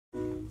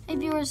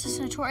viewers, this is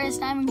Notorious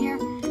Diamond here,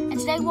 and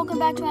today welcome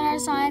back to another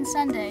Science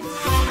Sunday.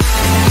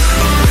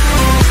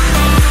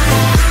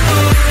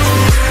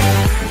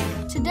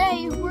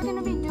 Today we're going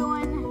to be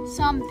doing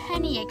some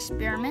penny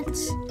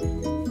experiments,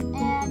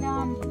 and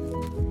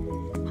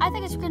I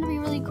think it's going to be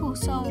really cool.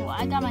 So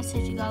I got my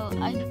safety gloves.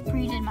 I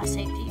pre-did my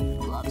safety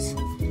gloves.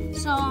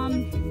 So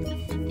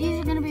these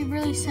are going to be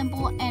really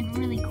simple and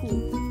really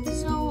cool.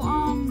 So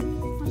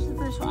what's the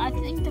first one? I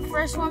think the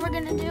first one we're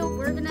going to do,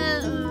 we're going to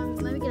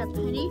let me get a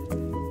penny.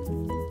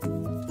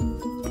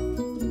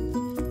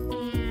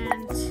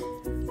 And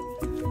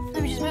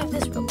let me just move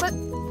this real quick.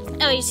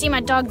 Oh, you see my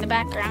dog in the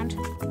background.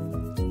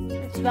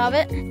 That's about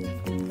it.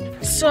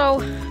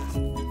 So you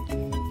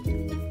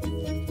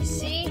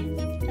see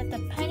that the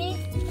penny,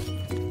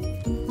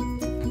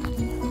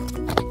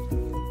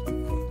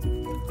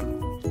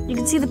 you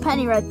can see the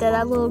penny right there,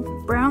 that little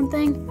brown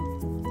thing.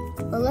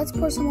 But let's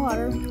pour some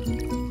water.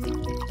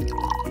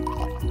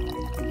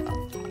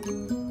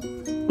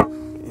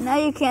 Now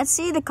you can't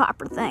see the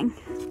copper thing.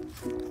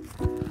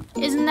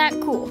 Isn't that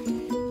cool?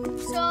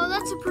 So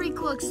that's a pretty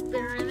cool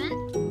experiment.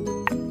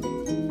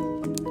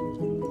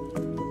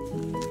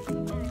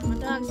 My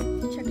dog's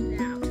checking it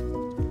out.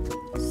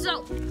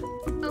 So,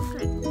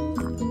 okay.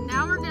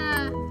 Now we're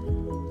gonna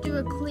do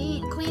a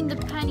clean the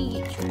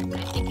penny trick.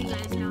 I think you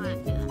guys know how to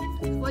do that.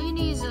 So what you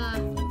need is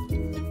a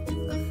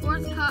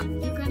fourth cup.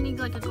 You're gonna need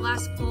like a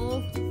glass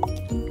bowl.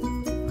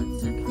 1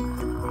 second.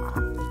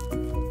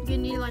 You're gonna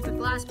need like a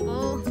glass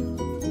bowl.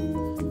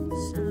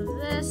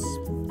 This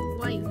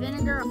white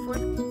vinegar,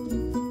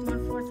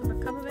 1/4 of a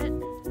cup of it.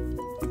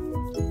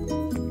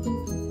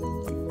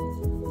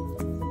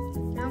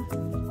 No.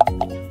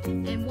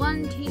 And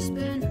 1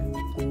 teaspoon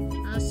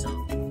of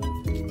salt. You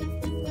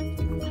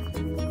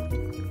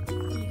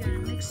gotta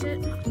mix it.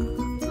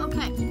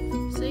 Okay,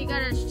 so you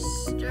gotta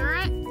stir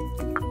it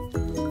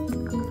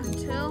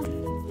until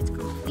it's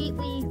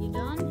completely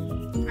done.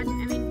 I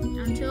mean,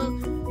 until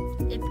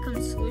it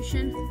becomes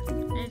solution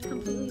and it's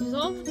completely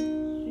dissolved.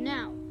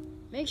 Now,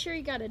 make sure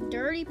you got a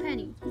dirty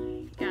penny.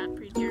 Got it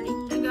pretty dirty.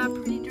 I got a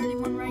pretty dirty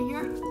one right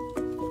here.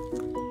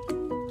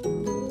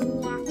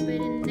 Plop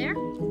it in there.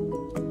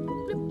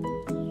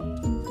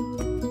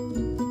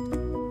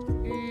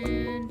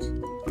 And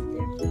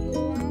there for a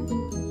little while.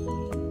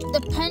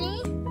 The penny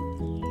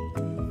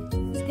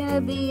is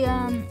gonna be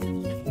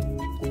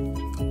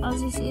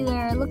as you see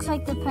there, it looks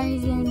like the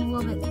penny's getting a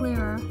little bit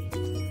clearer.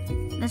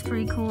 That's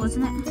pretty cool,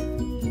 isn't it?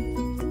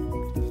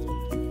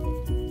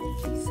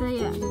 So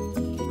yeah.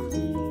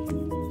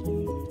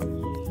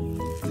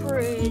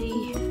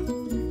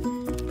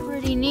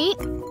 Pretty neat.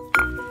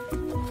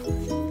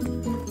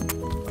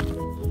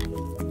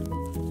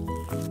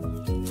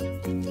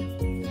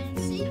 And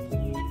see,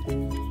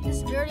 this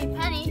dirty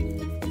penny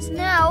is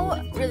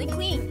now really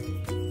clean.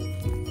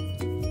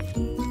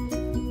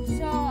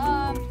 So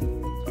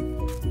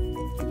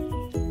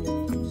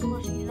just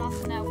washing it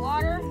off in that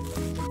water.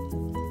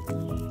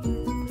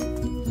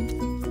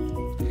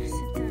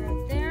 Set that up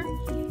there.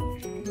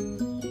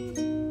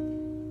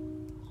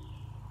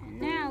 And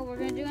now we're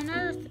gonna do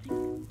another thing.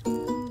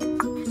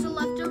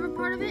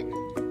 Part of it.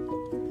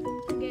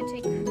 I'm gonna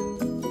take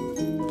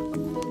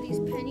all these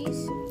pennies.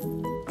 I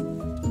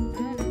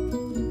don't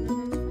know.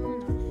 Nothing's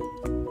falling off.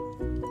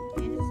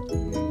 And it's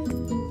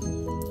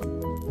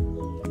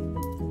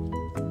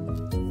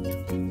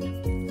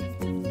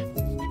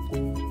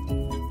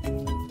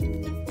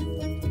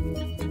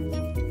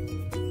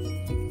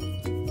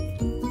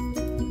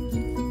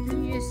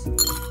and you just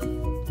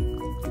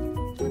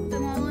put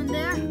them all in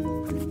there.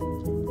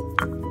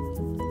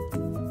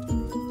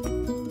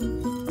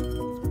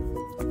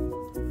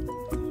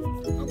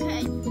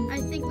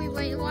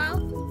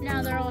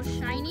 Now they're all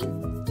shiny.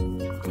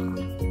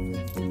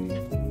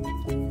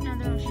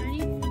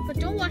 But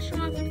don't wash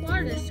them off with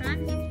water this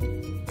time.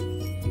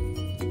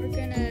 We're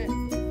gonna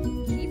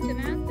keep them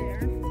out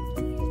there.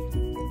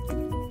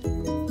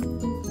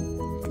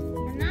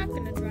 We're not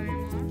gonna dry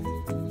them off.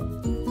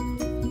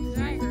 Because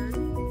I heard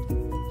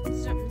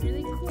something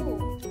really cool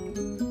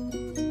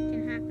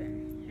can happen.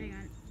 Hang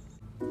on.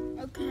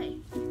 Okay.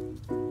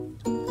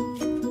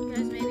 You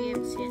guys maybe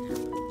haven't seen it.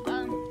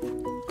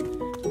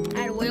 I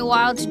had to wait a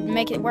while to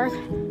make it work,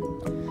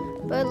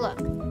 but look,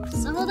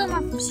 some of them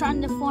are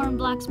starting to form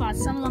black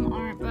spots, some of them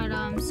aren't, but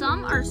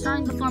some are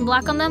starting to form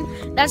black on them.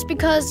 That's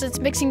because it's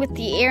mixing with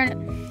the air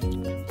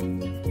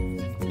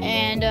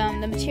and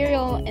the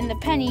material in the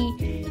penny,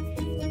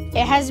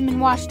 it hasn't been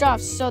washed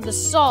off, so the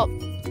salt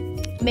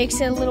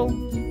makes it a little,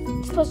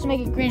 it's supposed to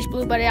make it greenish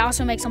blue, but it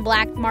also makes some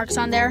black marks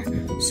on there.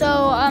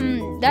 So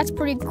that's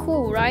pretty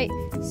cool, right?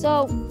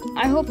 So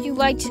I hope you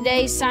liked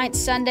today's Science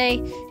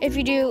Sunday. If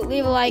you do,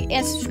 leave a like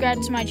and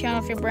subscribe to my channel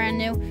if you're brand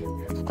new.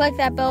 Click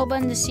that bell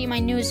button to see my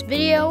newest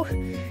video,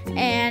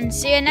 and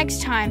see you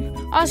next time.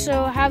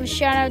 Also, have a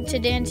shout out to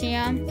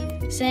Dantium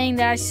saying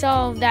that I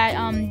saw that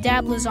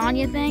dab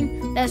lasagna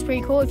thing. That's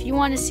pretty cool. If you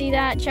want to see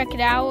that, check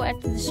it out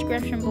at the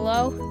description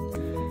below.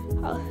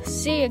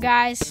 See you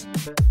guys.